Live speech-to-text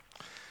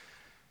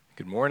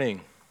Good morning.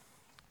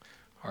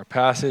 Our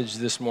passage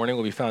this morning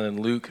will be found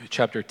in Luke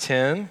chapter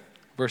 10,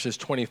 verses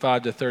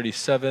 25 to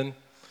 37.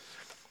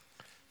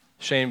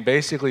 Shane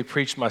basically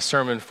preached my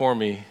sermon for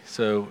me,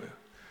 so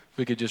if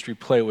we could just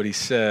replay what he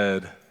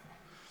said.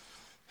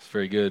 It's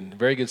very good.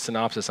 Very good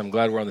synopsis. I'm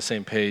glad we're on the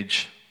same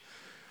page.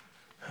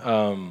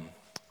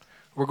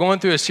 We're going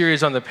through a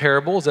series on the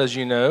parables, as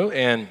you know,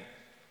 and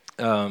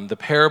the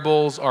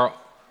parables are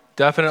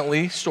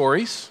definitely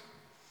stories.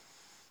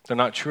 They're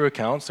not true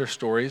accounts, they're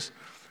stories.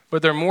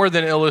 But they're more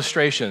than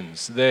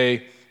illustrations.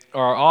 They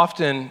are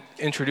often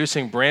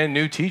introducing brand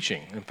new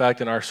teaching. In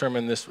fact, in our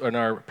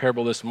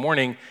parable this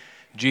morning,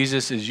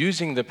 Jesus is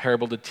using the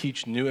parable to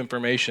teach new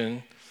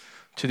information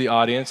to the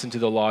audience and to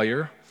the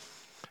lawyer.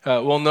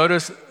 We'll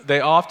notice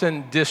they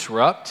often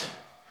disrupt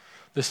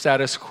the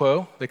status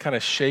quo. They kind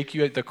of shake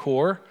you at the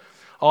core.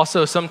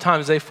 Also,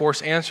 sometimes they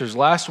force answers.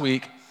 Last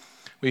week,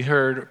 we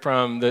heard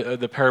from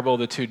the parable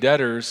of the two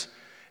debtors,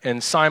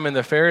 and Simon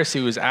the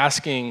Pharisee was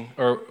asking,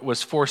 or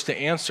was forced to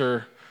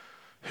answer,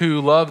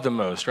 who loved the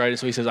most, right? And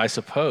so he says, I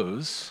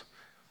suppose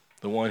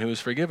the one who was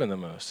forgiven the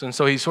most. And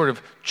so he's sort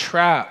of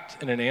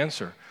trapped in an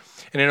answer.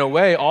 And in a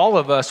way, all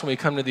of us, when we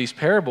come to these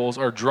parables,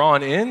 are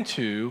drawn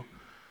into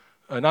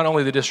not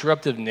only the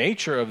disruptive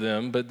nature of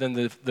them, but then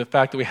the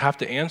fact that we have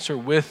to answer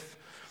with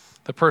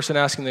the person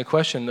asking the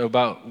question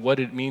about what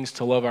it means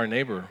to love our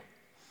neighbor.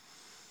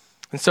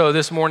 And so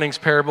this morning's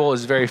parable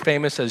is very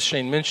famous, as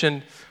Shane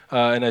mentioned,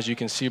 and as you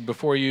can see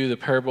before you, the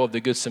parable of the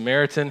Good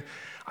Samaritan.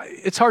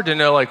 It's hard to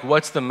know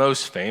what's the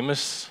most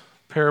famous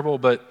parable,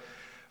 but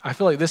I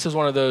feel like this is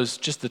one of those,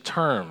 just the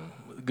term,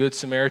 Good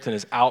Samaritan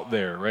is out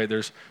there, right?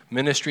 There's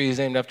ministries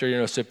named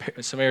after,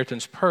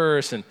 Samaritan's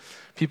Purse, and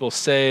people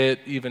say it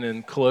even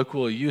in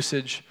colloquial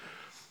usage.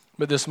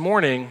 But this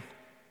morning,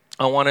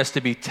 I want us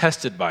to be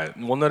tested by it.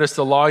 And we'll notice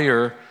the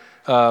lawyer,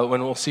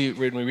 when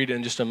we read it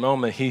in just a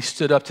moment, he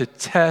stood up to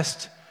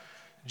test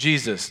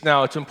Jesus.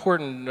 Now, it's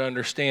important to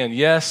understand,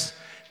 yes,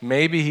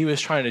 maybe he was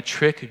trying to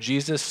trick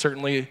Jesus.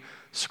 Certainly,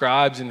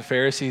 scribes and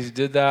Pharisees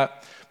did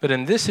that. But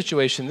in this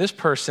situation, this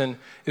person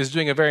is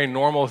doing a very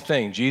normal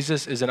thing.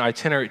 Jesus is an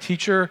itinerant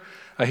teacher.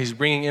 He's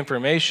bringing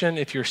information.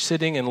 If you're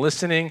sitting and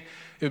listening,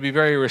 it would be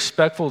very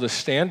respectful to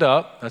stand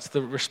up. That's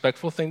the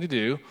respectful thing to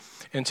do.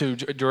 And to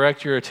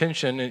direct your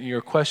attention and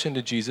your question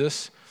to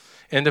Jesus.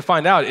 And to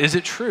find out, is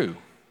it true?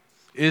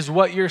 Is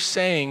what you're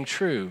saying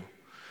true?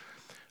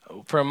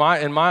 In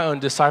my own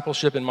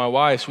discipleship and my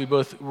wife's, we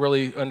both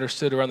really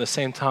understood around the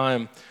same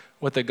time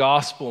what the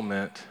gospel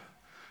meant,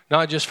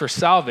 not just for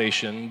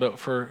salvation, but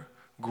for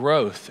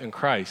growth in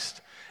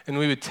Christ. And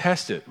we would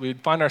test it. We'd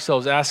find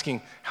ourselves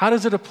asking, how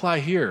does it apply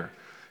here?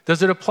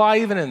 Does it apply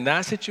even in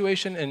that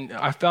situation? And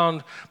I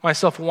found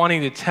myself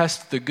wanting to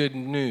test the good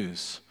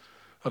news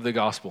of the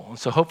gospel. And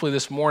so hopefully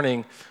this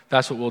morning,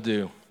 that's what we'll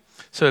do.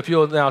 So if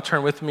you'll now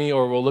turn with me,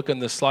 or we'll look in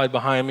the slide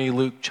behind me,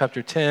 Luke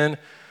chapter 10,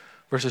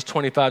 verses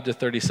 25 to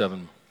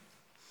 37.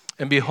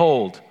 And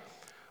behold,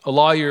 a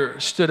lawyer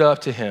stood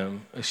up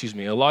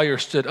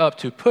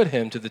to put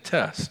him to the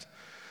test,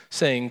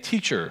 saying,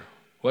 Teacher,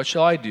 what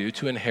shall I do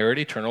to inherit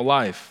eternal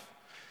life?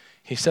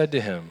 He said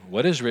to him,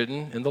 What is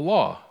written in the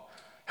law?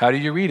 How do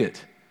you read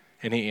it?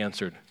 And he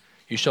answered,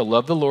 You shall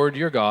love the Lord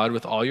your God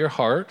with all your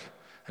heart,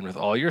 and with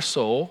all your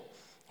soul,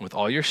 and with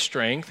all your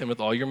strength, and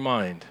with all your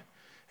mind,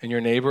 and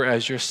your neighbor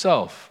as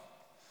yourself.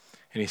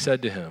 And he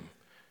said to him,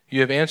 You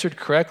have answered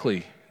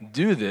correctly.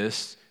 Do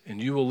this,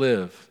 and you will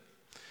live.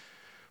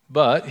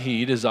 But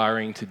he,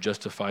 desiring to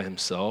justify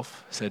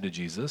himself, said to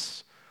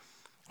Jesus,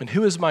 And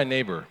who is my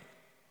neighbor?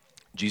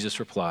 Jesus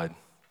replied,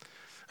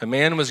 A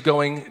man was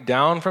going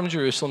down from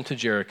Jerusalem to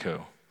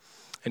Jericho,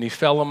 and he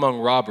fell among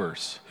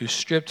robbers, who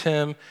stripped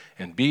him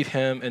and beat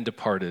him and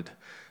departed,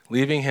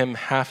 leaving him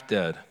half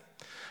dead.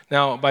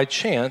 Now, by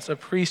chance, a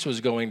priest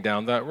was going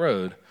down that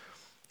road,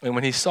 and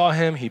when he saw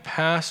him, he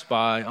passed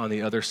by on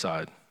the other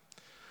side.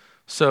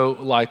 So,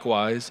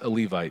 likewise, a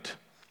Levite,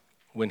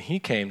 when he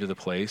came to the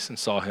place and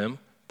saw him,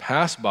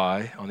 passed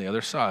by on the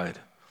other side.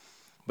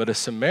 But a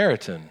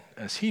Samaritan,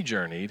 as he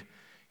journeyed,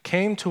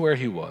 came to where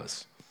he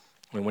was.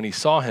 And when he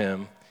saw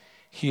him,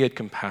 he had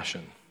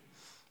compassion.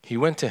 He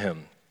went to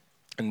him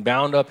and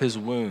bound up his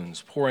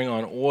wounds, pouring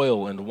on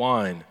oil and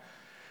wine.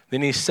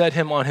 Then he set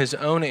him on his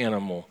own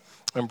animal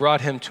and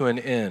brought him to an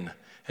inn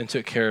and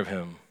took care of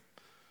him.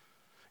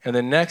 And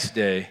the next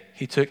day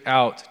he took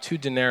out 2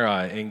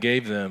 denarii and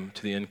gave them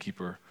to the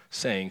innkeeper,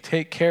 saying,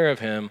 Take care of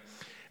him,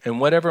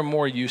 and whatever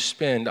more you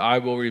spend, I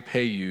will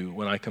repay you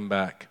when I come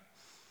back.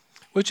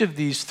 Which of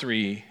these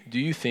 3 do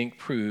you think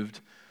proved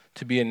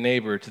to be a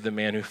neighbor to the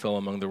man who fell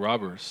among the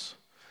robbers?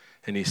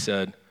 And he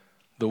said,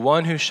 The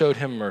one who showed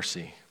him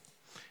mercy.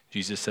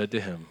 Jesus said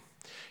to him,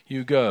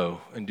 You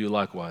go and do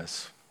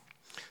likewise.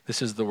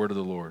 This is the word of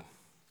the Lord.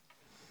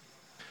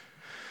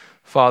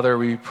 Father,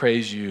 we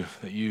praise you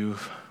that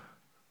you've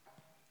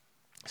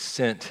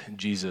sent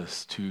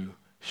Jesus to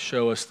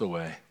show us the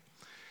way.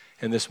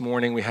 And this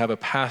morning we have a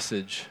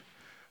passage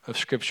of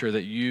Scripture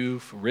that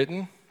you've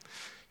written.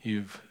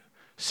 You've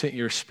sent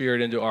your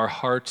Spirit into our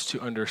hearts to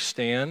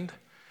understand.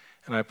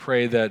 And I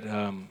pray that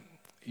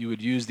you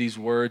would use these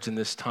words in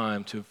this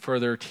time to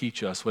further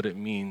teach us what it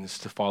means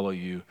to follow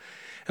you.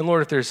 And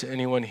Lord, if there's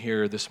anyone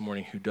here this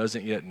morning who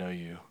doesn't yet know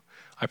you,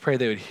 I pray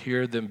they would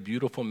hear the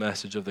beautiful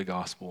message of the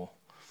gospel,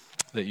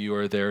 that you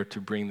are there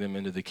to bring them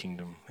into the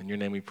kingdom. In your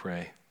name we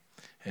pray.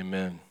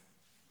 Amen.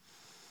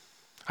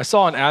 I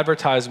saw an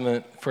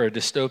advertisement for a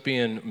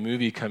dystopian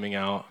movie coming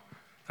out.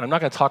 I'm not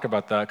going to talk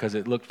about that because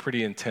it looked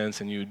pretty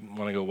intense and you'd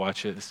want to go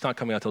watch it. It's not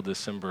coming out till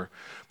December.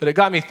 But it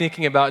got me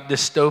thinking about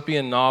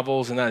dystopian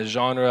novels and that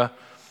genre.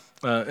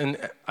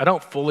 And I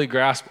don't fully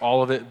grasp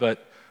all of it,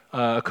 but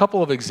a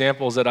couple of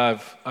examples that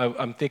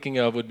I'm thinking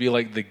of would be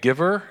like The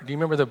Giver. Do you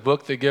remember the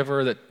book The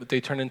Giver that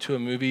they turned into a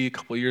movie a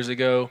couple years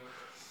ago,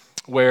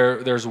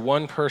 where there's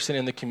one person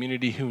in the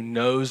community who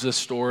knows the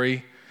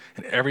story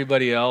and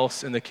everybody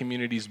else in the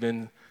community's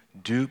been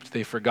duped.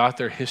 They forgot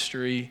their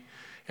history.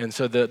 And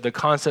so the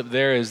concept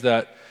there is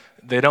that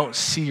they don't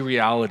see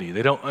reality.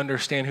 They don't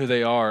understand who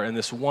they are. And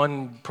this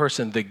one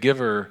person, the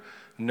giver,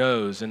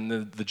 knows.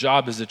 And the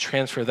job is to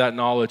transfer that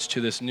knowledge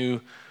to this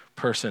new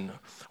person.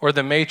 Or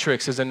The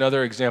Matrix is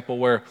another example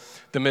where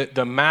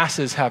the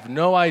masses have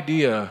no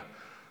idea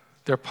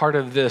they're part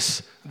of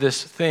this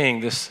thing,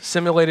 this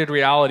simulated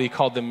reality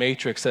called the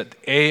Matrix that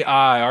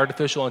AI,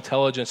 artificial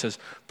intelligence, has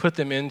put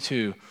them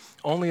into.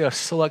 Only a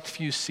select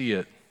few see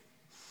it.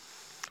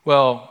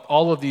 Well,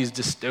 all of these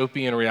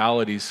dystopian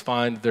realities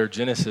find their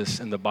genesis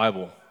in the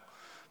Bible,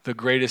 the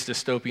greatest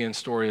dystopian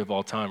story of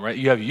all time, right?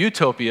 You have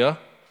utopia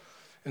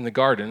in the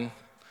garden,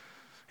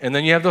 and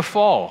then you have the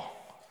fall.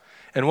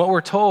 And what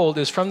we're told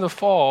is from the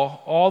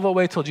fall all the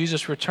way till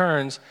Jesus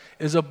returns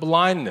is a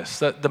blindness,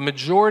 that the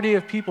majority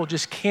of people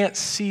just can't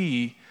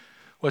see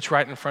what's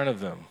right in front of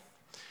them.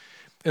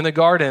 In the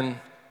garden,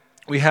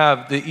 we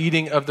have the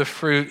eating of the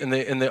fruit and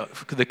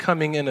the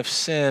coming in of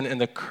sin and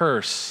the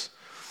curse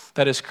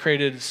that has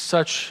created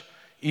such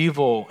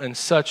evil and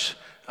such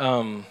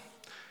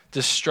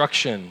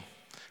destruction,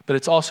 but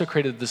it's also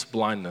created this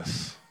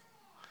blindness.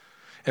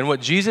 And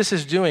what Jesus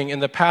is doing in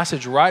the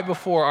passage right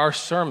before our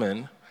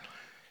sermon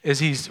is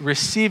he's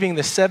receiving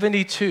the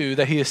 72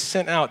 that he has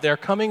sent out. They're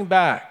coming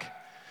back,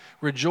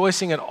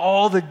 rejoicing at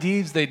all the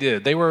deeds they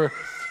did. They were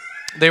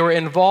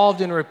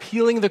involved in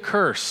repealing the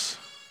curse.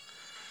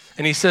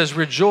 And he says,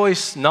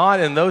 rejoice not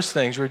in those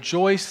things.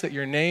 Rejoice that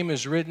your name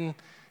is written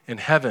in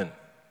heaven.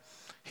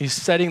 He's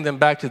setting them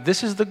back to,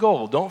 this is the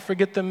goal. Don't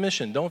forget the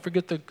mission. Don't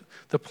forget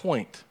the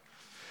point.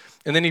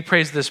 And then he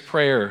prays this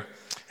prayer.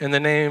 In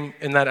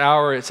that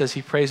hour, it says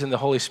he prays in the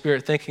Holy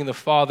Spirit, thanking the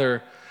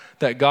Father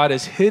that God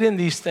has hidden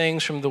these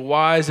things from the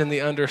wise and the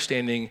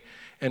understanding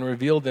and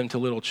revealed them to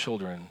little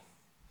children.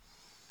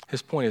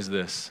 His point is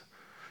this.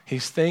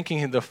 He's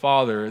thanking the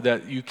Father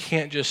that you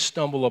can't just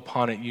stumble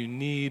upon it. You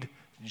need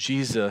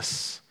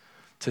Jesus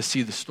to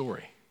see the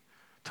story,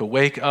 to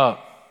wake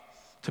up,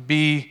 to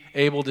be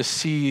able to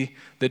see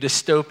the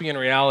dystopian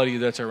reality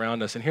that's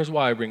around us. And here's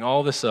why I bring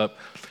all this up,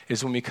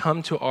 is when we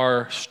come to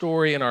our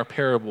story and our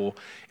parable,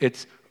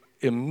 it's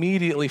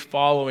immediately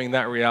following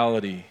that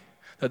reality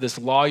that this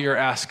lawyer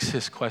asks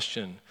his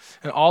question.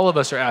 And all of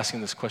us are asking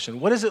this question.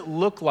 What does it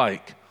look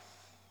like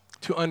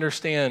to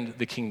understand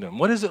the kingdom?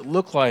 What does it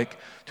look like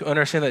to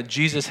understand that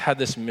Jesus had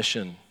this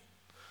mission?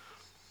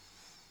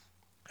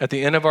 At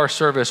the end of our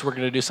service, we're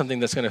going to do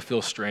something that's going to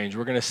feel strange.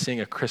 We're going to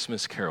sing a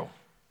Christmas carol,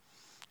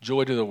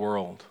 Joy to the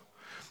World.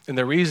 And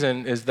the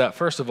reason is that,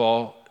 first of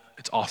all,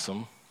 it's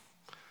awesome.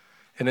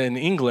 And in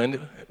England,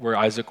 where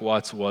Isaac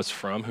Watts was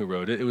from, who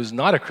wrote it, it was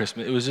not a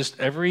Christmas. It was just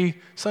every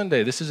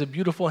Sunday. This is a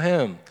beautiful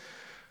hymn.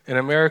 In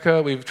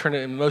America, we've turned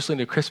it mostly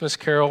into a Christmas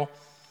carol.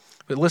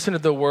 But listen to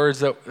the words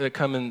that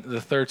come in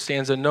the third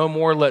stanza. No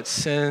more let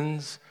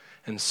sins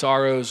and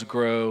sorrows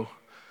grow,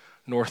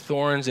 nor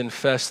thorns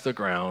infest the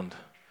ground.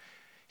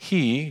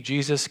 He,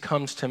 Jesus,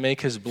 comes to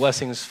make his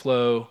blessings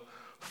flow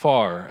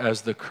far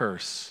as the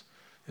curse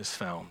is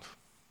found.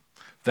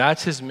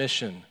 That's his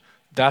mission.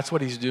 That's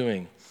what he's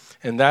doing.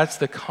 And that's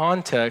the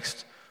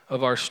context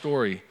of our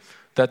story,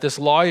 that this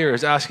lawyer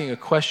is asking a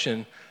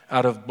question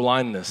out of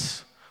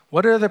blindness.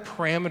 What are the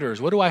parameters?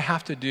 What do I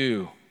have to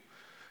do?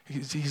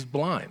 He's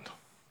blind.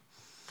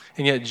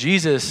 And yet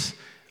Jesus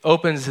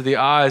opens the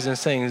eyes and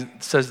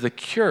says the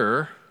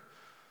cure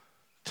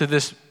to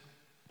this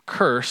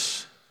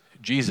curse,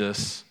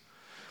 Jesus,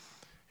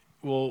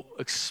 will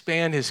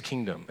expand his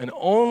kingdom. And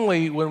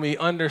only when we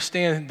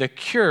understand the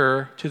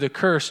cure to the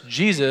curse,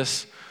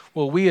 Jesus,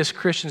 will we as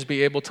Christians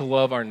be able to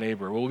love our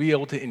neighbor? Will we be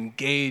able to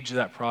engage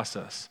that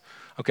process?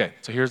 Okay,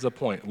 so here's the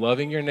point.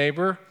 Loving your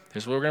neighbor,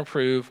 here's what we're going to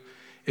prove,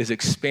 is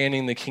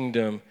expanding the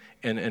kingdom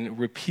and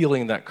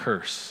repealing that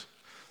curse.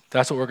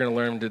 That's what we're going to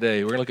learn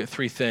today. We're going to look at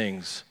three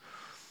things.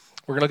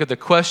 We're going to look at the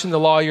question the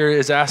lawyer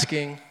is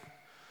asking,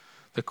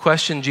 the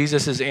question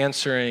Jesus is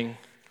answering,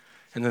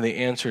 and then the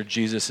answer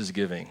Jesus is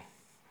giving.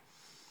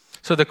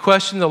 So the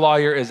question the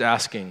lawyer is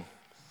asking,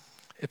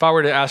 if I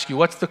were to ask you,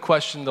 what's the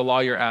question the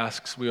lawyer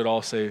asks, we would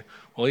all say,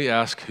 well, he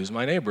asks, who's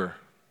my neighbor?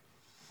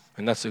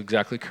 And that's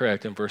exactly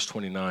correct in verse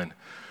 29.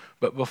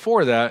 But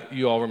before that,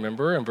 you all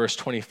remember in verse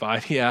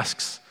 25, he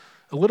asks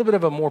a little bit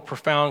of a more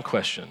profound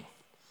question.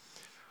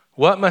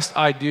 What must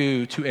I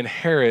do to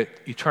inherit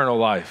eternal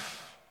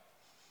life?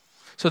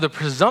 So the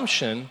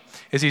presumption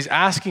is he's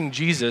asking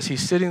Jesus,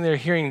 he's sitting there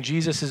hearing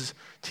Jesus'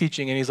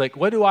 teaching, and he's like,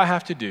 what do I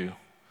have to do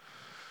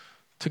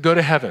to go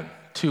to heaven,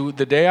 to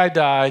the day I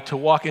die, to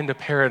walk into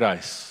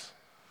paradise?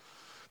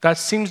 That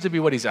seems to be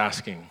what he's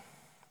asking.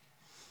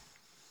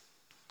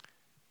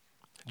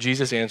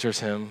 Jesus answers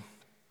him,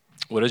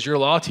 what does your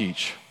law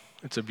teach?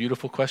 It's a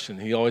beautiful question.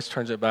 He always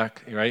turns it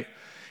back, right?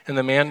 And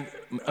the man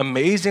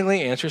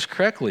amazingly answers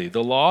correctly.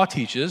 The law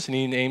teaches, and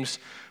he names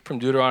from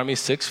Deuteronomy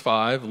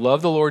 6:5,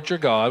 love the Lord your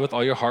God with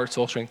all your heart,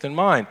 soul, strength, and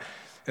mind.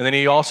 And then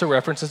he also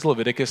references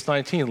Leviticus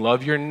 19,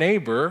 love your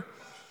neighbor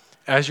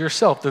as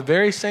yourself. The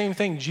very same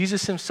thing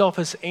Jesus himself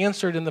has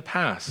answered in the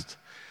past.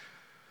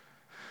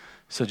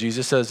 So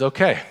Jesus says,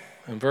 okay,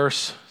 in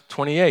verse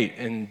 28,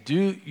 and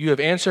you have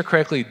answered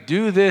correctly,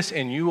 do this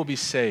and you will be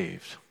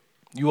saved.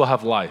 You will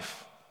have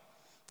life.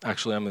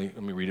 Actually,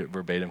 let me read it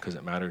verbatim because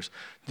it matters.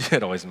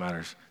 It always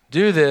matters.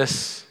 Do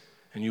this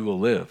and you will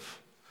live.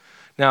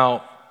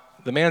 Now,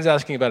 the man's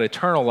asking about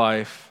eternal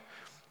life.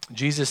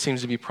 Jesus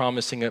seems to be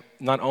promising it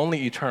not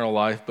only eternal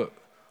life, but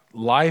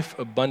life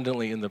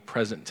abundantly in the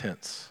present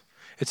tense.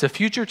 It's a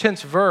future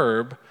tense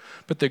verb,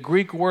 but the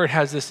Greek word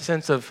has this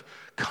sense of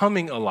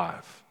coming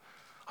alive.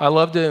 I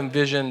love to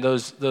envision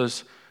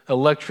those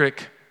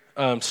electric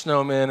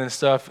snowmen and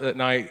stuff at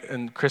night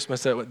and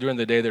Christmas that during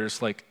the day they're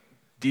just like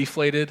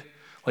deflated,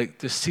 like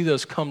to see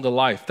those come to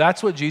life.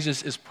 That's what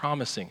Jesus is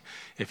promising.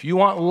 If you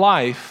want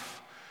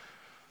life,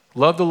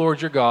 love the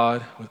Lord your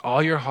God with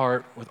all your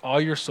heart, with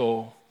all your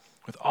soul,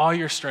 with all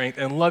your strength,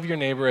 and love your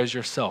neighbor as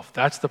yourself.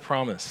 That's the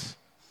promise.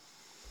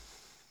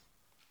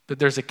 But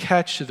there's a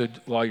catch to the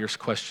lawyer's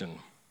question.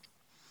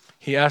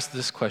 He asked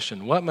this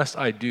question, what must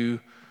I do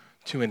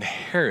to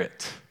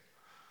inherit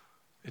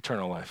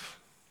eternal life?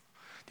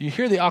 Do you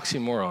hear the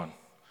oxymoron?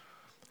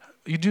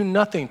 You do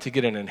nothing to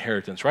get an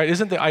inheritance, right?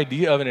 Isn't the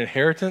idea of an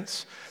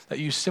inheritance that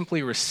you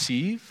simply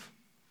receive?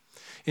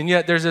 And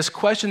yet there's this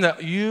question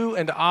that you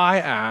and I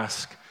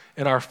ask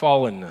in our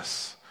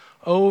fallenness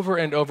over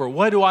and over.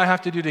 What do I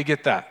have to do to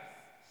get that?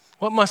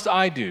 What must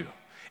I do?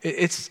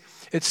 It's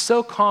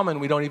so common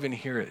we don't even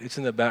hear it. It's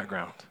in the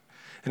background.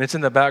 And it's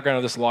in the background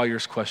of this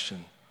lawyer's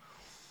question.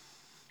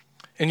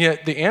 And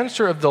yet the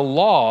answer of the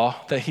law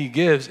that he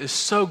gives is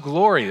so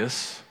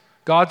glorious.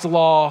 God's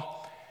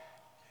law,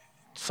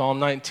 Psalm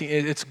 19,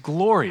 it's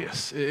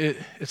glorious.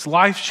 It's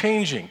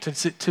life-changing.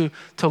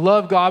 To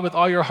love God with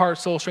all your heart,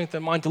 soul, strength,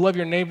 and mind, to love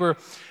your neighbor,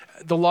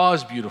 the law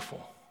is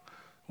beautiful.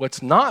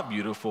 What's not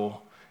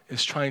beautiful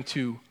is trying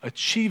to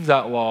achieve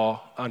that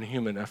law on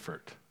human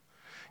effort.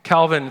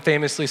 Calvin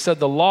famously said,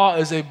 the law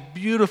is a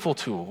beautiful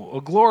tool,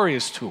 a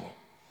glorious tool,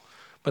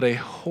 but a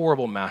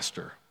horrible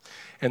master.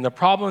 And the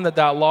problem that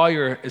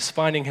lawyer is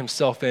finding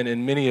himself in,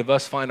 and many of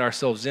us find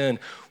ourselves in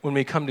when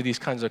we come to these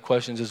kinds of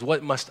questions, is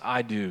what must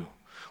I do?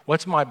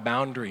 What's my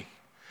boundary?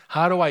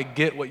 How do I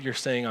get what you're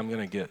saying I'm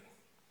going to get?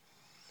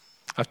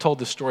 I've told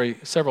this story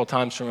several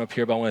times from up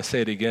here, but I want to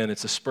say it again.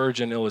 It's a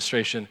Spurgeon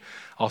illustration.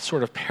 I'll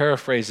sort of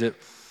paraphrase it.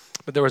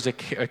 But there was a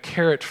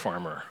carrot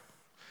farmer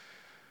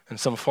in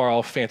some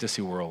far-off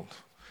fantasy world.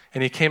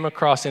 And he came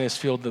across in his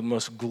field the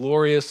most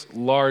glorious,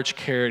 large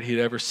carrot he'd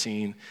ever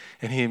seen.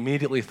 And he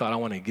immediately thought, I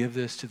want to give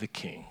this to the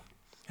king.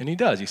 And he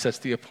does. He sets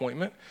the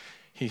appointment.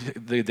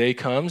 The day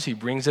comes. He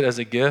brings it as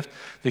a gift.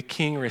 The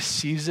king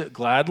receives it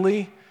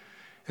gladly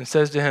and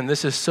says to him,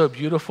 this is so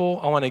beautiful.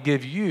 I want to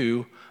give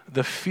you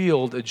the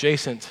field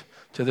adjacent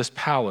to this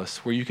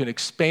palace where you can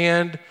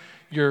expand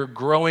your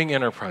growing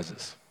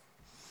enterprises.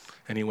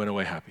 And he went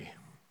away happy.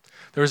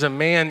 There was a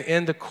man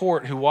in the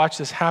court who watched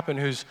this happen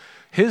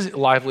his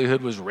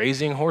livelihood was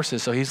raising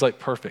horses. So he's like,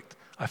 perfect.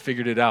 I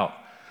figured it out.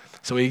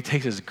 So he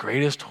takes his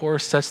greatest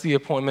horse, sets the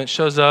appointment,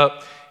 shows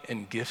up,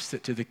 and gifts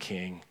it to the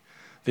king.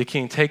 The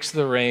king takes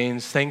the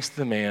reins, thanks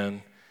the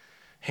man,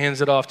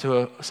 hands it off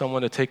to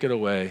someone to take it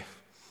away,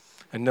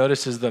 and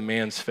notices the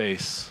man's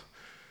face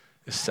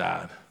is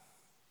sad.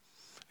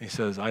 He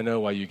says, I know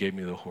why you gave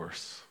me the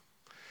horse.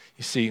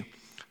 You see,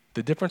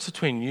 the difference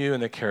between you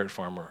and the carrot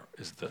farmer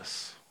is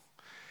this.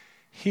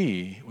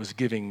 He was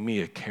giving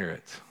me a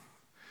carrot.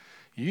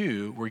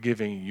 You were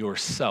giving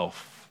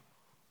yourself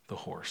the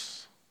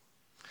horse.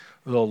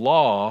 The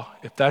law,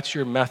 if that's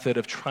your method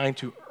of trying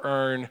to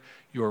earn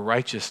your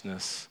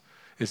righteousness,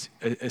 is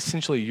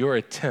essentially your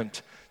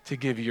attempt to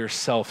give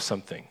yourself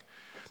something.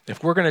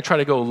 If we're going to try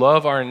to go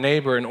love our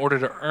neighbor in order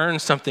to earn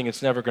something,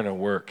 it's never going to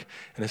work,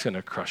 and it's going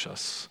to crush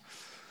us.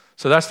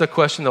 So that's the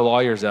question the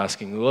lawyer is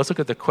asking. Let's look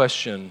at the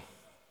question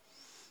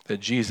that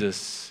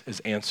Jesus is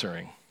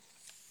answering.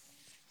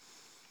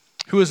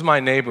 Who is my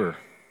neighbor?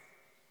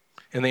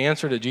 And the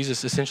answer that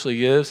Jesus essentially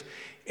gives,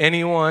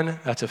 anyone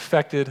that's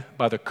affected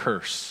by the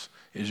curse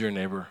is your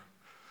neighbor.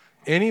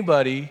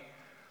 Anybody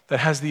that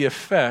has the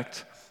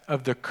effect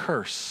of the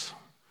curse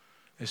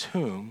is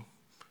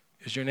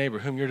your neighbor,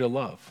 whom you're to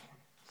love.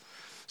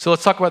 So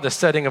let's talk about the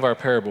setting of our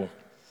parable.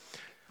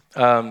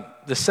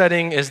 The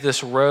setting is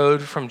this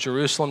road from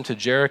Jerusalem to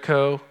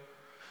Jericho.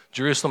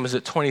 Jerusalem is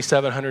at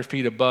 2,700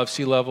 feet above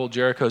sea level.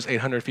 Jericho is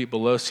 800 feet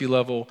below sea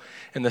level.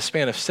 In the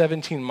span of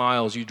 17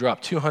 miles, you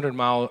drop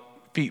 200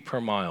 feet per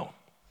mile.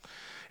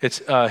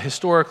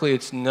 Historically,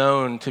 it's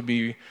known to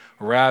be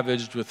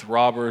ravaged with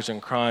robbers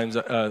and crimes.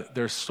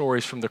 There's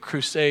stories from the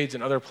Crusades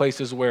and other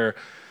places where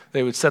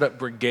they would set up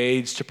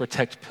brigades to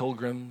protect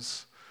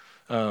pilgrims.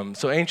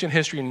 So ancient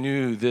history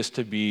knew this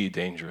to be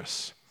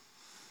dangerous.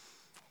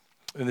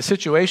 And the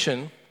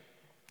situation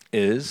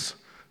is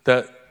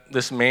that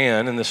this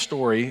man in the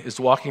story is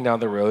walking down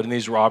the road, and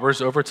these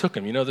robbers overtook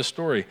him. You know the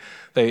story.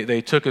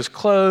 They took his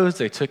clothes,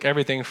 they took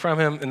everything from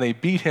him, and they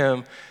beat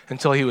him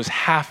until he was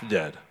half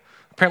dead.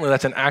 Apparently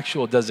that's an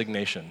actual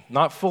designation.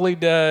 Not fully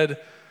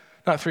dead,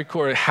 not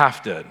three-quarter,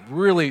 half dead.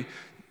 Really,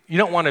 you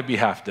don't want to be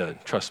half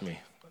dead, trust me.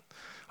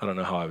 I don't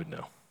know how I would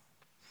know.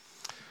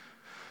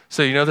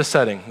 So you know the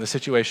setting, the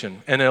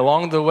situation. And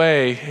along the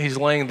way, he's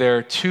laying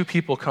there, two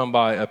people come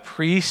by, a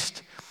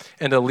priest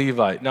and a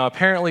Levite. Now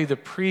apparently the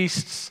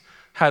priests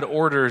had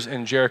orders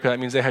in Jericho. That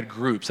means they had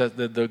groups,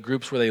 the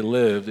groups where they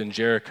lived in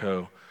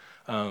Jericho.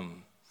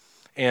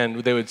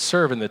 And they would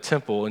serve in the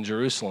temple in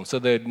Jerusalem. So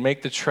they'd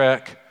make the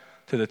trek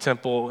to the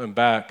temple and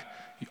back,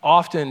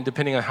 often,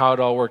 depending on how it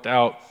all worked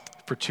out,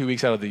 for 2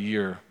 weeks out of the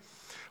year.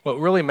 What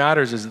really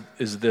matters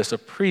is this: a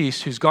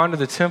priest who's gone to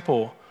the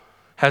temple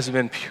has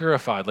been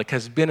purified,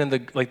 has been in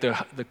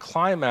the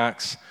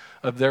climax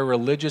of their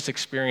religious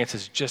experience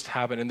has just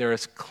happened, and they're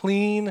as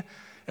clean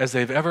as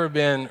they've ever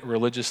been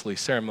religiously,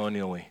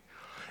 ceremonially.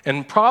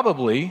 And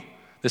probably,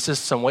 this is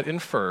somewhat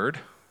inferred,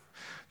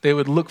 they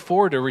would look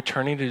forward to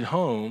returning to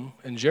home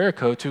in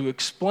Jericho to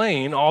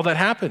explain all that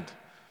happened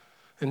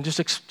and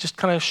just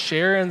kind of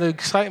share in the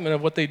excitement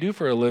of what they do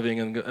for a living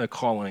and a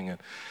calling.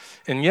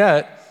 And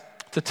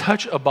yet, to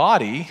touch a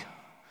body,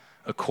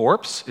 a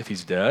corpse, if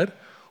he's dead,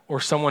 or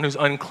someone who's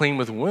unclean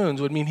with wounds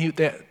would mean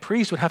that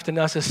priest would have to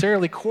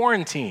necessarily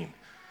quarantine.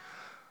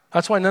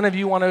 That's why none of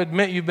you want to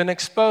admit you've been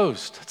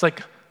exposed. It's like,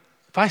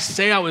 if I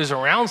say I was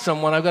around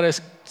someone, I've got to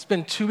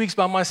spend 2 weeks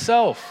by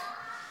myself.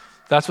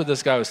 That's what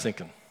this guy was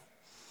thinking.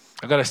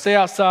 I've got to stay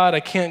outside. I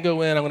can't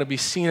go in. I'm going to be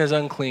seen as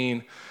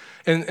unclean.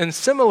 And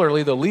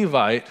similarly, the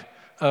Levite,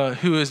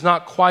 who is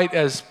not quite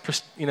as,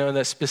 in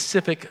that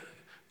specific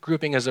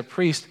grouping as a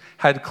priest,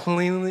 had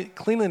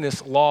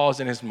cleanliness laws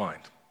in his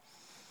mind.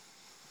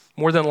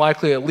 More than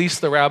likely, at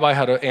least the rabbi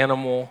had an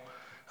animal,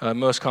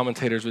 most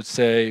commentators would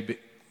say,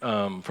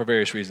 for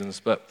various reasons.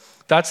 But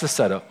that's the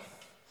setup.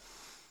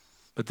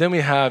 But then we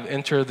have,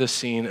 enter the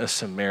scene, a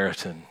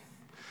Samaritan.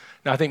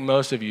 Now, I think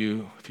most of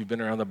you, if you've been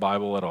around the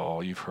Bible at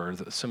all, you've heard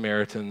that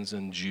Samaritans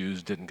and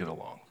Jews didn't get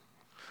along.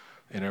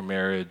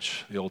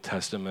 Intermarriage, the Old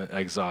Testament,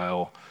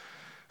 exile.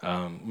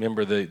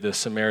 Remember the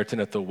Samaritan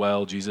at the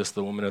well, Jesus,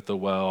 the woman at the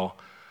well.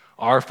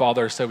 Our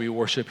Father said we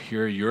worship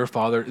here, your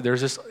Father.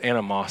 There's this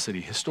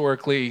animosity.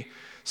 Historically,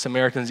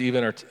 Samaritans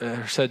even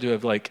are said to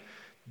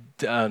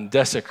have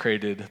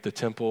desecrated the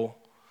temple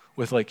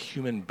with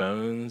human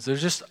bones.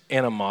 There's just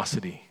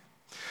animosity.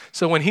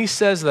 So when he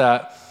says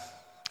that,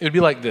 it would be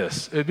like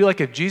this. It would be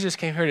like if Jesus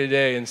came here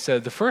today and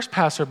said, the first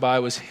passerby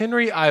was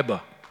Henry Iba.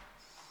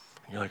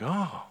 And you're like,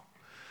 oh.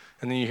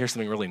 And then you hear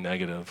something really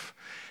negative.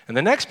 And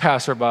the next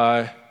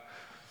passerby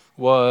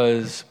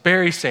was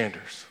Barry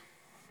Sanders,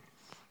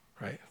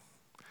 right?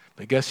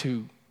 But guess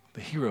who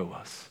the hero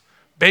was?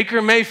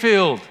 Baker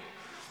Mayfield.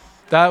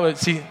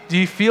 Do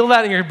you feel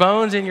that in your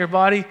bones, in your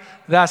body?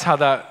 That's how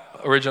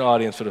that original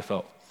audience would have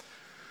felt.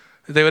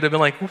 They would have been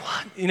like,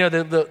 what?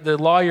 The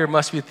lawyer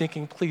must be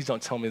thinking, please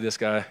don't tell me this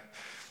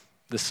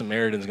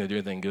Samaritan's going to do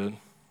anything good.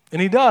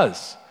 And he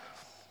does.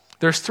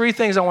 There's 3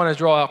 things I want to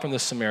draw out from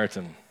this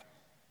Samaritan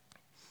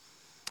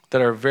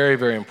that are very,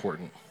 very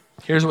important.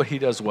 Here's what he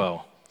does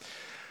well.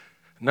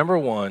 Number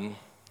 1,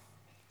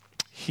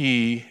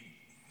 he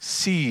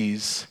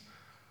sees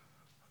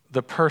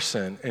the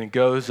person and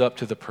goes up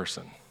to the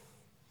person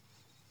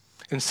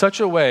in such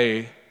a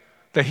way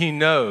that he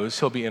knows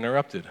he'll be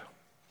interrupted.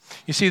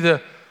 You see,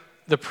 the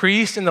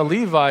priest and the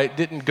Levite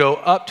didn't go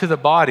up to the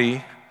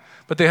body,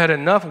 but they had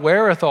enough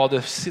wherewithal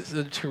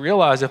to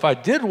realize if I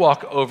did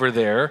walk over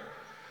there,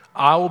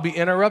 I will be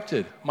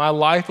interrupted. My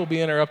life will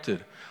be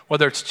interrupted.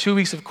 Whether it's 2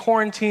 weeks of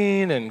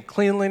quarantine and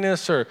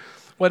cleanliness or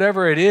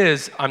whatever it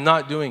is, I'm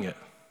not doing it.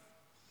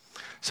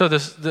 So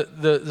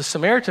the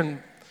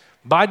Samaritan,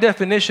 by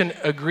definition,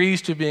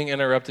 agrees to being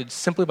interrupted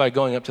simply by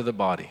going up to the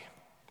body.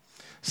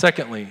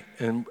 Secondly,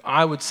 and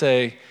I would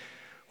say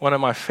one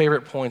of my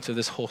favorite points of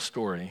this whole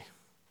story,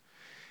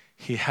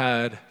 he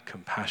had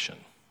compassion.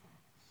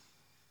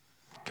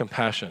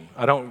 Compassion.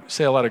 I don't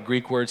say a lot of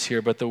Greek words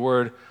here, but the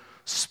word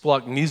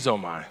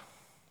splagchnizomai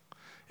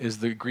is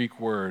the Greek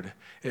word.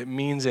 It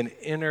means an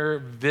inner,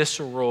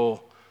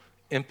 visceral,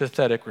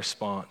 empathetic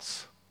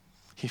response.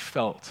 He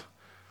felt.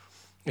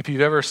 If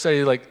you've ever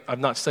studied, I've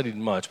not studied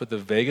much, but the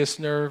vagus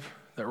nerve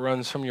that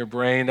runs from your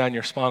brain down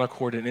your spinal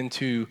cord and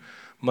into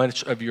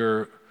much of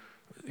your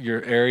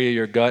area,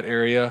 your gut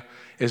area,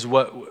 is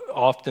what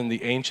often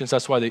the ancients,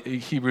 that's why the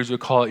Hebrews would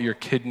call it your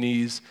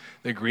kidneys.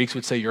 The Greeks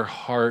would say your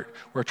heart.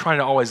 We're trying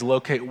to always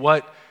locate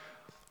what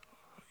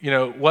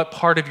what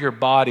part of your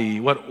body,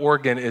 what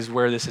organ is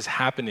where this is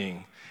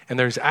happening. And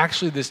there's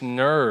actually this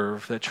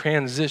nerve that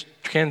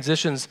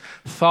transitions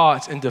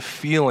thoughts into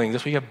feelings.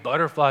 That's why you have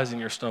butterflies in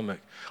your stomach,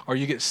 or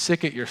you get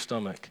sick at your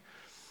stomach.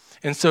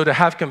 And so to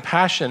have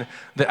compassion,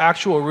 the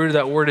actual root of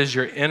that word is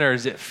your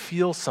innards. It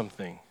feels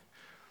something.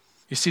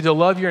 You see, to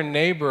love your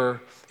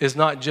neighbor is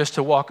not just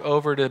to walk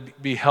over to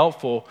be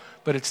helpful,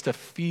 but it's to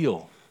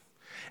feel.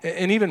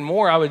 And even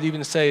more, I would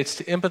even say it's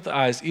to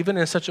empathize, even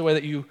in such a way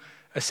that you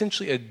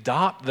essentially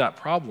adopt that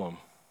problem,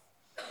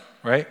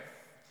 right?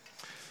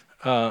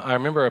 I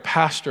remember a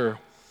pastor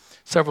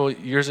several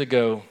years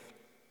ago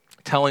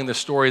telling the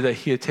story that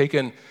he had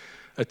taken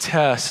a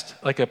test,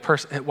 like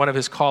one of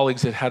his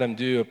colleagues had him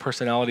do a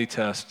personality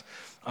test.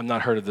 I've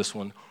not heard of this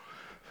one,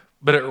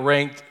 but it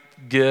ranked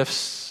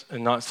gifts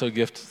and not so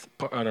gifts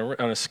on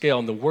a scale.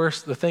 And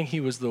the thing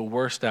he was the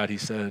worst at, he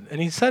said, and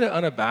he said it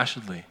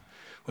unabashedly,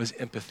 was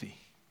empathy.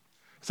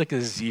 It's like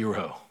a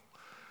 0.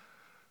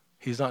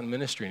 He's not in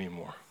ministry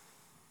anymore.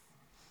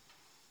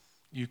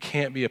 You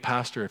can't be a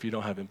pastor if you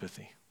don't have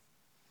empathy.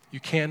 You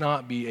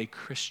cannot be a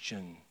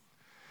Christian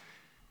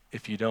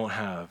if you don't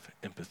have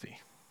empathy.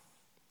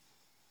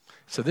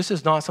 So this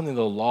is not something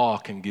the law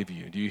can give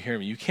you. Do you hear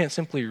me? You can't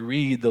simply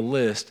read the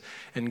list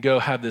and go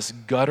have this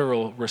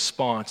guttural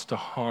response to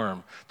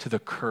harm, to the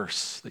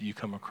curse that you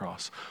come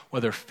across.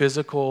 Whether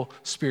physical,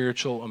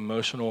 spiritual,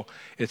 emotional,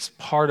 it's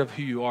part of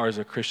who you are as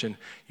a Christian.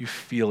 You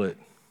feel it.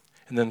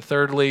 And then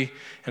thirdly,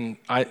 and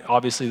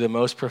obviously the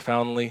most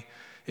profoundly,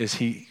 is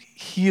he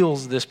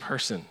heals this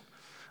person.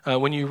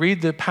 When you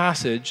read the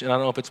passage, and I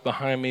don't know if it's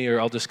behind me or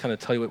I'll just kind of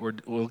tell you what we're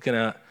looking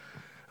at,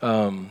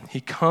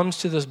 he comes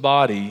to this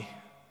body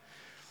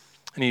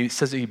and he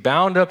says that he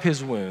bound up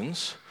his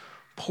wounds,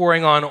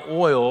 pouring on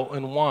oil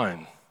and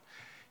wine.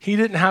 He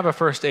didn't have a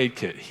first aid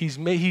kit. He's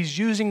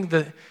using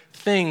the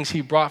things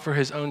he brought for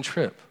his own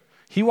trip.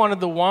 He wanted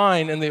the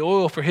wine and the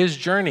oil for his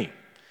journey,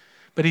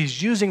 but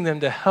he's using them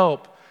to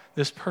help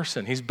this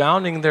person. He's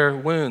bounding their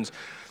wounds.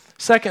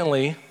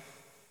 Secondly,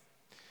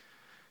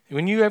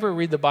 when you ever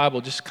read the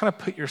Bible, just kind of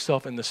put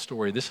yourself in the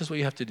story. This is what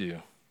you have to do.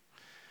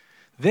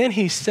 Then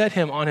he set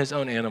him on his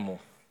own animal.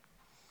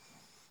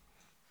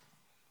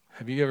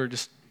 Have you ever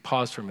just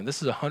paused for a minute?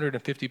 This is a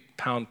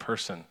 150-pound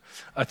person.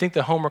 I think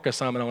the homework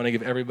assignment I want to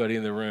give everybody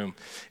in the room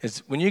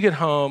is when you get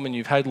home and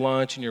you've had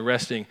lunch and you're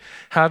resting,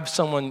 have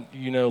someone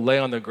lay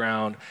on the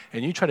ground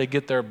and you try to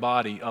get their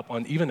body up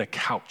on even a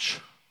couch.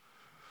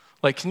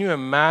 Like, can you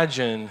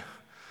imagine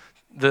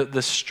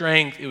the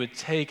strength it would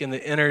take and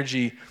the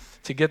energy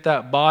to get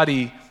that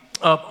body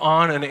up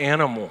on an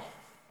animal,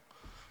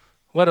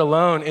 let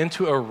alone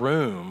into a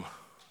room?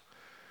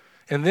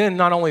 And then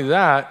not only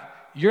that,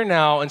 you're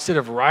now, instead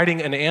of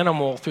riding an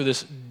animal through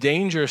this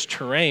dangerous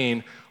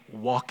terrain,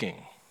 walking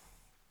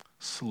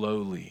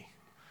slowly,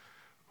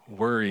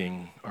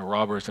 worrying a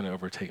robber is going to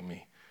overtake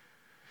me.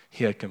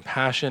 He had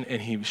compassion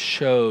and he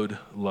showed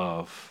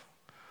love.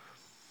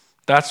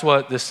 That's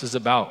what this is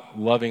about,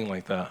 loving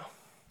like that.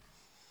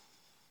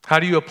 How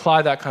do you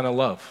apply that kind of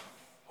love?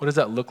 What does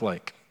that look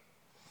like?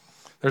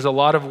 There's a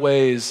lot of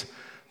ways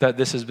that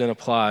this has been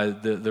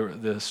applied,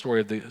 the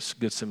story of the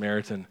Good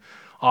Samaritan.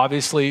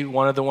 Obviously,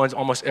 one of the ones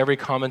almost every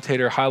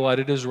commentator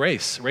highlighted is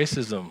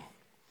racism.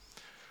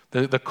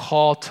 The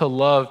call to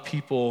love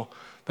people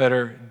that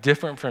are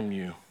different from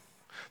you.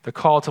 The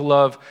call to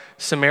love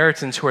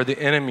Samaritans who are the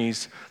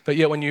enemies. But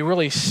yet when you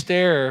really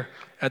stare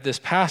at this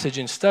passage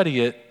and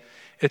study it,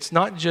 it's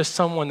not just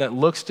someone that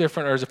looks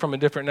different or is from a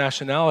different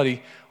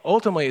nationality.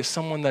 Ultimately, it's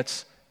someone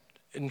that's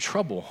in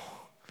trouble,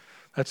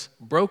 that's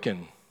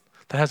broken,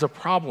 that has a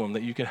problem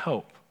that you can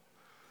help.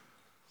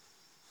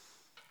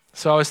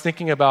 So I was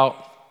thinking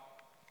about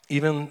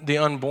even the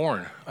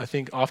unborn. I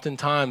think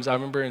oftentimes, I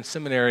remember in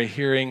seminary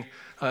hearing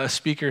a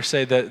speaker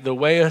say that the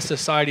way a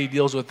society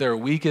deals with their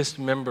weakest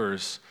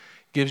members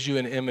gives you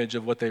an image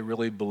of what they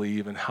really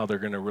believe and how they're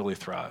going to really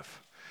thrive.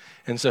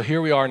 And so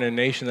here we are in a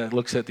nation that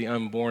looks at the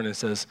unborn and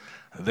says,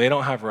 they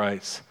don't have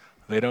rights,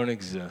 they don't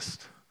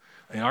exist.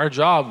 And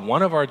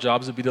one of our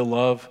jobs would be to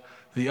love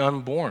the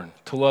unborn,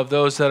 to love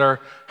those that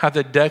have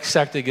the deck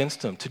stacked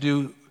against them, to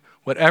do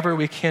whatever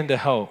we can to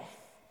help.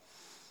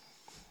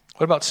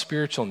 What about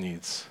spiritual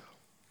needs?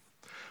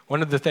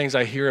 One of the things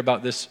I hear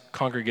about this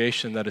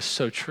congregation that is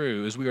so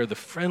true is we are the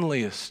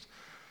friendliest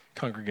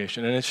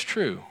congregation, and it's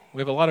true.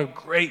 We have a lot of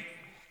great,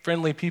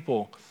 friendly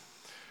people.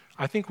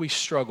 I think we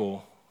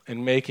struggle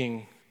in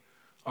making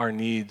our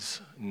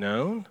needs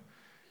known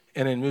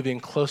and in moving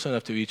close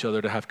enough to each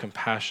other to have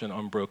compassion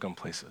on broken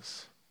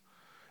places.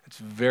 It's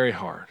very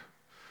hard.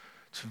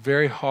 It's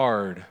very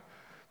hard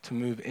to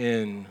move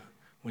in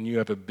when you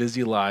have a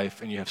busy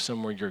life and you have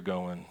somewhere you're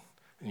going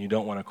and you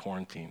don't want to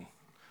quarantine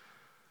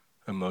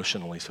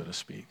emotionally, so to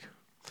speak.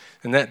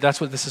 And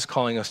that's what this is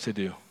calling us to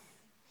do.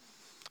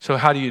 So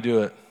how do you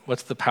do it?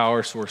 What's the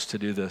power source to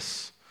do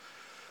this?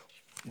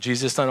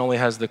 Jesus not only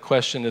has the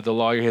question to the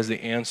law, he has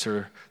the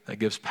answer that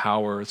gives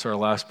power. It's our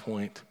last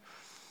point.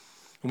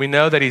 We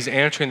know that he's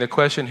answering the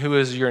question, who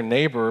is your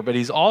neighbor? But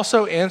he's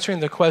also answering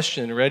the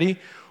question, ready?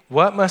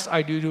 What must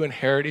I do to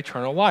inherit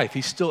eternal life?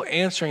 He's still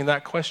answering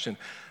that question.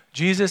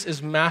 Jesus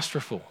is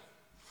masterful.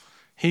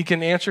 He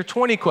can answer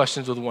 20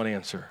 questions with one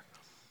answer.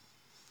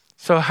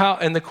 So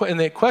and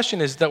the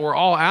question is that we're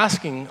all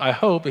asking, I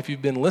hope, if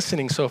you've been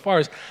listening so far,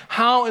 is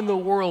how in the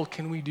world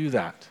can we do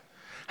that?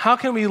 How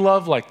can we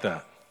love like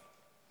that?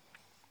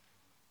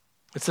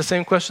 It's the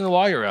same question the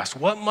lawyer asked.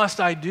 What must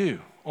I do?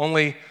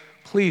 Only,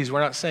 please, we're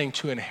not saying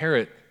to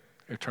inherit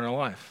eternal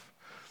life.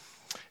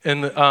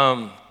 In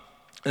the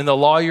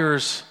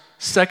lawyer's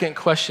second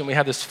question, we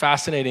have this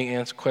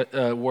fascinating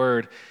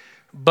word.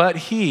 But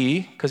he,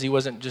 because he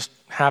wasn't just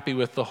happy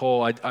with the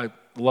whole, I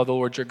love the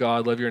Lord your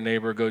God, love your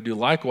neighbor, go do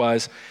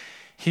likewise.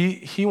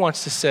 He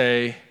wants to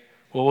say,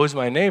 well, who's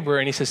my neighbor?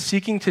 And he says,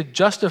 seeking to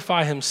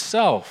justify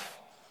himself,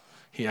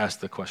 he asked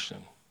the question.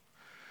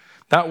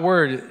 That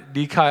word,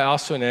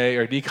 dikaiosune,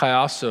 or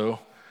dikaiaso,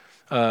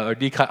 or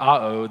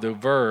dikaiao, the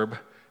verb,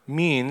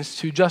 means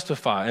to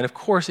justify. And of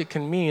course, it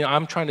can mean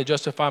I'm trying to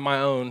justify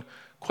my own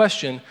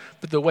question,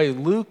 but the way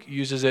Luke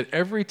uses it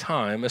every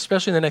time,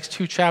 especially in the next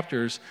 2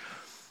 chapters,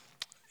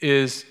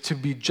 is to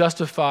be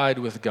justified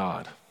with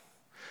God.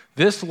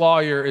 This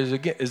lawyer is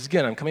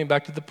again, I'm coming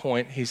back to the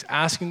point, he's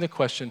asking the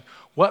question,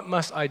 what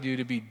must I do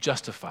to be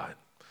justified,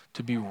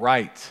 to be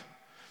right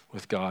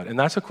with God? And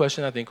that's a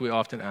question I think we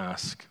often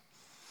ask.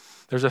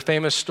 There's a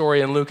famous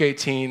story in Luke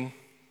 18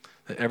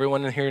 that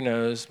everyone in here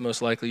knows,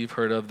 most likely you've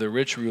heard of, the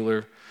rich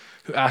ruler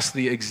who asked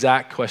the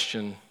exact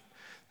question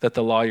that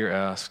the lawyer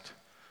asked.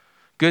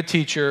 Good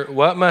teacher,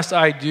 what must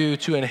I do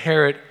to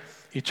inherit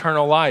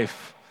eternal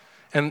life?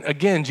 And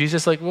again,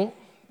 Jesus is like, well,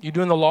 you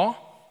doing the law?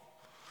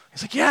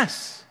 He's like,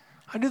 yes,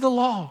 I do the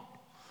law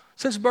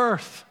since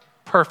birth.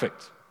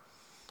 Perfect.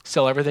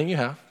 Sell everything you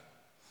have,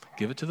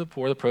 give it to the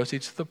poor, the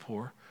proceeds to the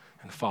poor,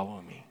 and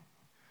follow me.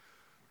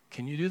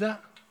 Can you do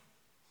that?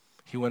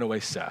 He went away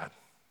sad.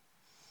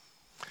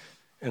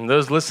 And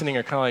those listening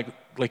are kind of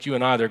like you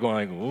and I, they're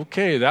going like,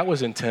 okay, that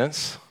was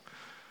intense.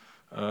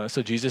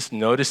 So Jesus,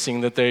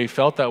 noticing that they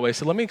felt that way,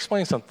 said, let me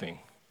explain something.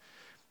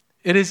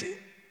 It is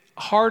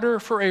harder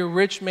for a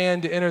rich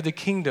man to enter the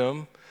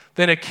kingdom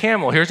than a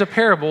camel. Here's a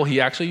parable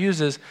he actually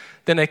uses,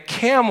 than a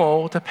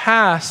camel to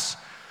pass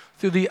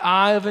through the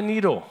eye of a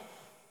needle.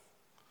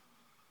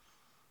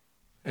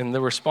 And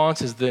the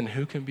response is, then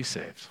who can be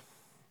saved?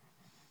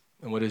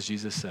 And what does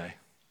Jesus say?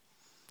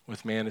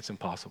 With man, it's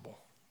impossible.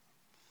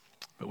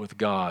 But with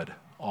God,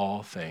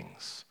 all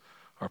things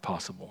are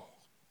possible.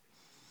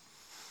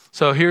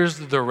 So here's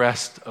the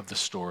rest of the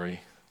story,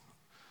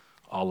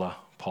 a la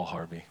Paul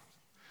Harvey.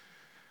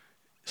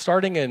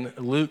 Starting in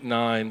Luke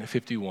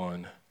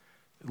 9:51,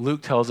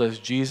 Luke tells us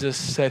Jesus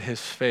set his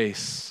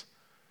face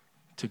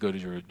to go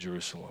to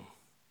Jerusalem.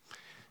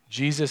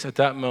 Jesus at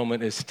that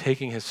moment is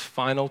taking his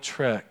final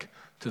trek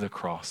to the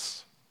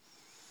cross.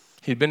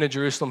 He'd been to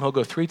Jerusalem. He'll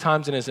go 3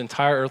 times in his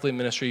entire earthly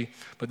ministry,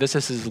 but this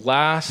is his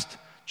last.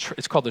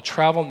 It's called the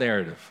travel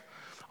narrative.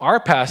 Our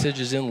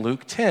passage is in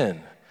Luke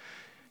 10.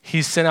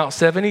 He's sent out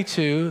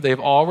 72. They've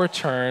all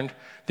returned.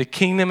 The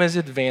kingdom is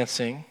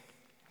advancing.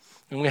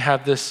 And we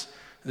have this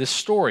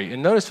story.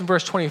 And notice in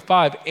verse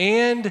 25,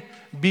 and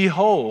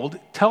behold,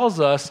 tells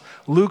us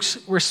Luke's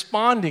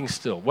responding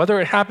still. Whether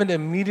it happened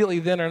immediately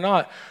then or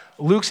not,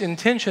 Luke's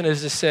intention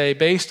is to say,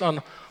 based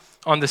on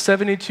the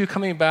 72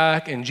 coming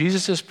back and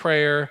Jesus'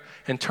 prayer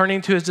and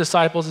turning to his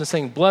disciples and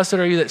saying, blessed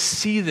are you that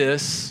see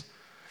this.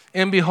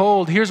 And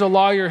behold, here's a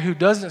lawyer who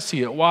doesn't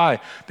see it. Why?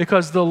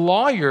 Because the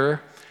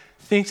lawyer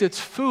thinks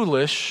it's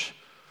foolish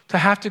to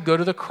have to go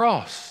to the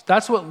cross.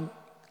 That's what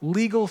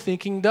legal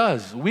thinking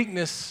does.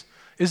 Weakness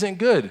isn't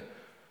good.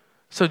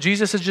 So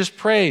Jesus has just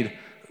prayed,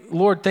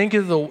 Lord, thank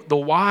you the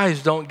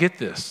wise don't get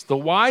this. The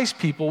wise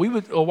people,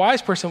 a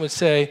wise person would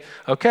say,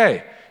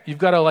 okay, you've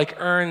got to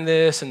earn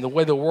this, and the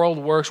way the world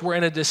works, we're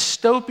in a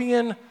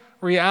dystopian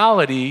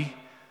reality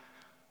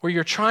where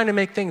you're trying to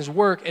make things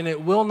work and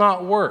it will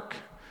not work.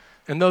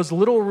 And those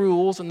little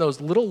rules and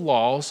those little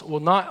laws will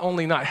not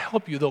only not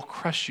help you, they'll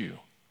crush you.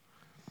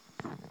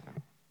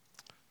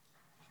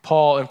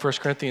 Paul in 1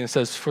 Corinthians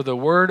says, for the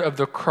word of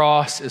the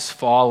cross is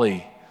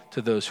folly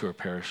to those who are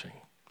perishing.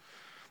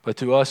 But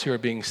to us who are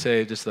being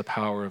saved, it's the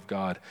power of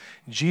God.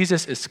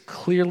 Jesus is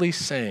clearly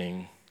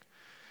saying,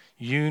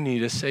 you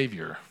need a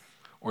Savior,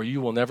 or you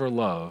will never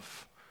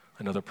love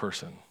another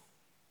person.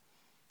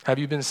 Have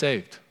you been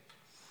saved?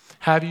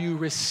 Have you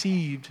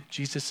received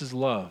Jesus'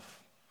 love?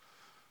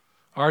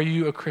 Are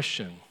you a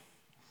Christian?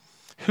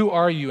 Who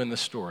are you in the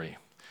story?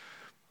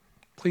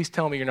 Please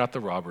tell me you're not the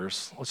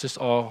robbers. Let's just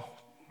all,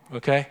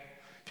 okay?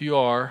 If you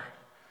are,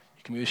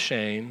 you can be with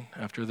Shane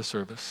after the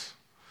service.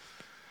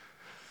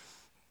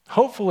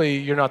 Hopefully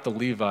you're not the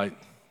Levite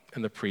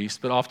and the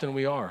priest, but often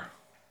we are,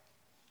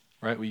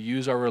 right? We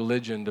use our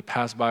religion to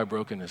pass by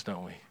brokenness,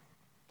 don't we?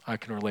 I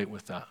can relate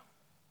with that.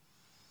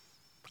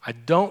 I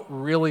don't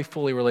really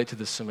fully relate to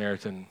the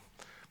Samaritan,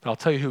 but I'll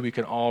tell you who we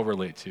can all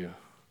relate to.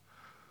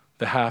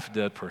 The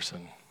half-dead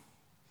person,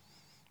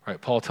 right?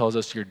 Paul tells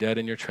us you're dead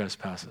in your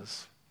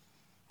trespasses,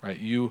 right?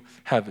 You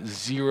have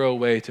zero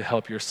way to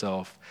help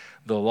yourself.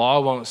 The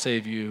law won't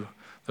save you.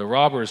 The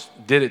robbers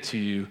did it to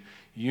you.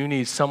 you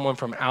need someone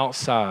from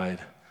outside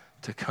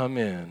to come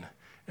in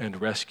and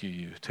rescue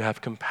you, to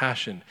have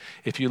compassion.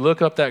 If you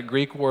look up that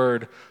Greek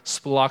word,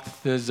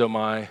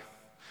 splachthizomai,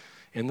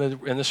 in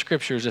the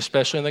scriptures,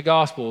 especially in the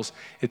Gospels,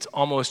 it's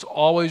almost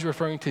always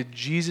referring to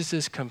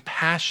Jesus'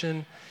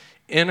 compassion,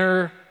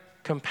 inner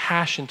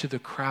compassion to the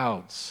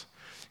crowds.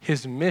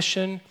 His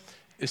mission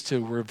is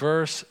to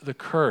reverse the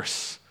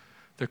curse.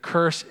 The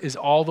curse is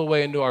all the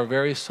way into our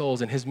very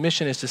souls, and his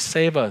mission is to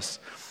save us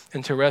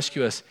and to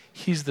rescue us.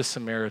 He's the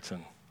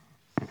Samaritan.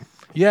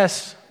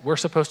 Yes, we're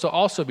supposed to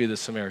also be the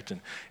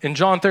Samaritan. In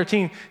John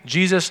 13,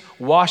 Jesus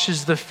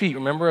washes the feet,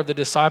 remember, of the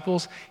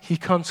disciples? He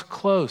comes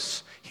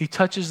close. He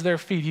touches their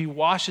feet. He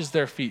washes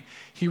their feet.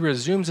 He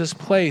resumes his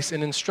place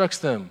and instructs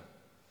them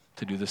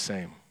to do the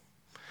same.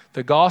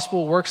 The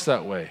gospel works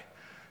that way.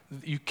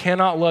 You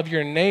cannot love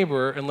your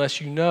neighbor unless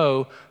you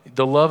know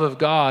the love of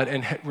God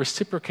and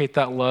reciprocate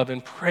that love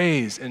in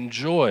praise and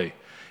joy.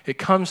 It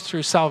comes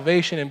through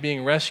salvation and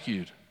being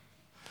rescued.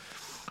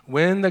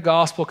 When the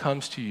gospel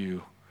comes to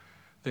you,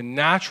 the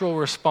natural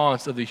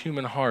response of the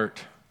human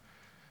heart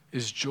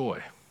is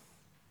joy.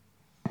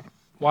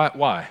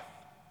 Why?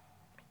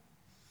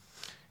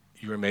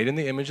 You were made in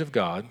the image of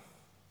God.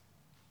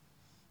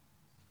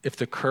 If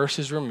the curse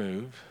is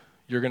removed,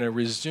 you're going to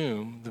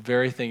resume the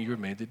very thing you were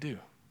made to do.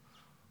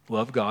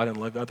 Love God and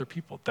love other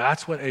people.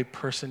 That's what a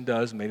person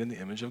does made in the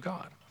image of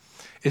God.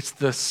 It's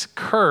the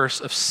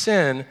curse of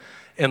sin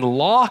and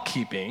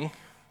law-keeping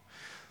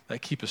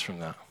that keep us from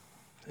that.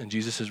 And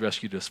Jesus has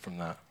rescued us from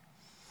that.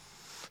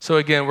 So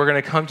again, we're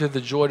going to come to the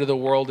joy to the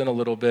world in a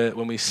little bit.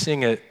 When we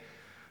sing it,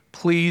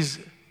 please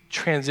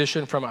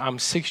transition from I'm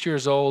 6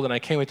 years old and I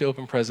can't wait to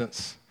open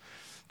presents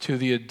to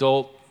the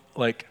adult,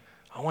 like,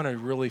 I want to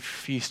really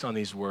feast on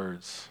these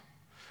words.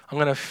 I'm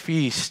going to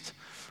feast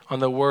on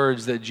the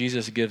words that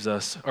Jesus gives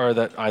us, or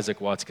that Isaac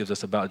Watts gives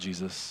us about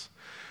Jesus.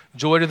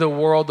 Joy to the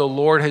world, the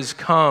Lord has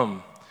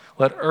come.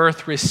 Let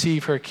earth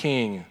receive her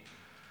King.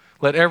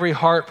 Let every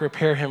heart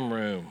prepare him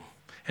room,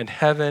 and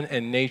heaven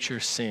and nature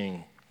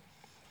sing.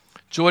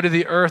 Joy to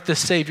the earth, the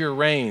Savior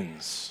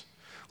reigns.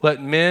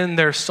 Let men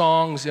their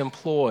songs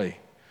employ.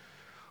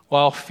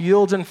 While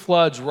fields and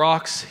floods,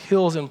 rocks,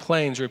 hills, and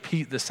plains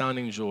repeat the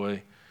sounding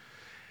joy.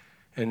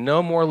 And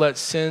no more let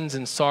sins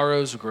and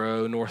sorrows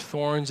grow, nor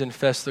thorns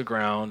infest the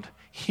ground.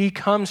 He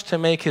comes to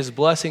make his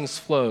blessings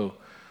flow,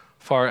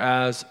 far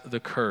as the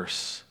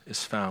curse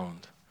is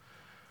found.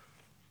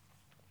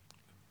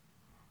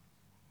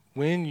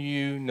 When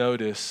you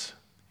notice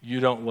you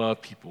don't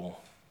love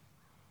people,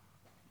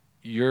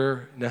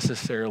 you're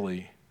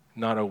necessarily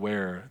not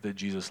aware that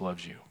Jesus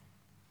loves you.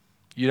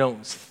 You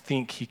don't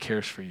think he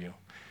cares for you.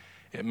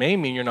 It may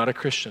mean you're not a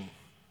Christian.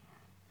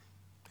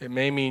 It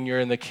may mean you're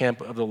in the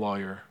camp of the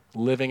lawyer,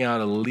 living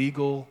out a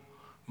legal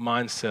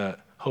mindset,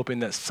 hoping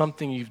that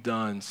something you've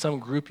done, some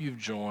group you've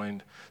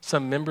joined,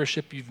 some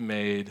membership you've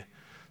made,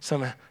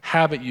 some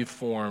habit you've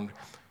formed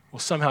will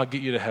somehow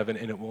get you to heaven,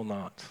 and it will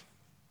not.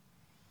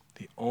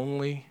 The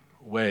only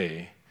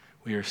way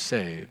we are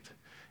saved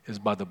is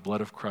by the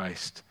blood of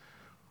Christ.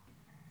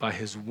 By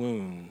his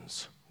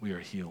wounds, we are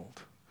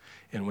healed.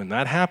 And when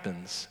that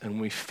happens, and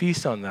we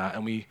feast on that,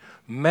 and we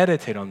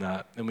meditate on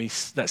that, and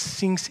that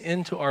sinks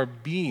into our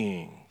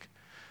being,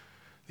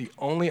 the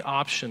only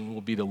option will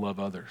be to love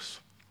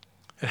others.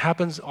 It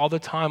happens all the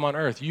time on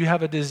earth. You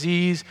have a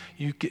disease,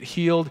 you get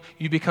healed,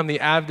 you become the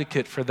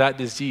advocate for that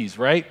disease,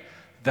 right?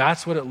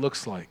 That's what it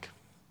looks like.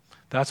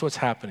 That's what's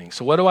happening.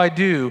 So what do I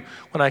do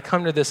when I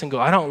come to this and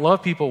go, I don't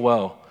love people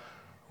well?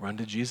 Run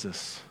to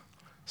Jesus.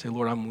 Say,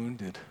 Lord, I'm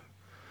wounded.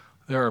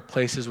 There are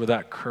places where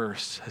that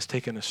curse has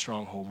taken a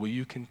stronghold. Will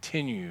you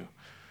continue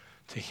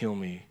to heal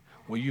me?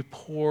 Will you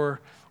pour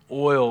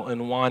oil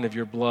and wine of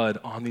your blood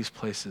on these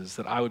places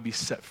that I would be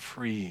set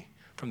free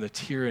from the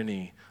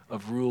tyranny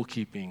of rule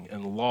keeping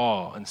and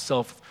law and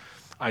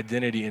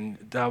self-identity, and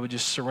that I would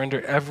just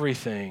surrender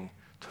everything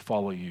to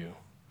follow you?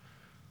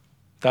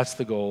 That's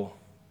the goal.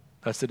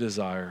 That's the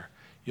desire.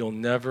 You'll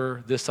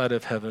never, this side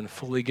of heaven,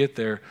 fully get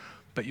there,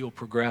 but you'll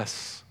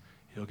progress.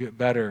 You'll get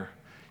better.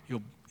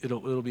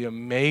 It'll be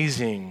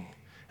amazing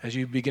as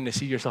you begin to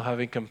see yourself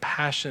having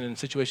compassion in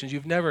situations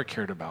you've never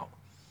cared about.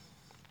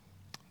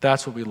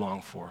 That's what we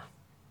long for.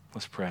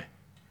 Let's pray.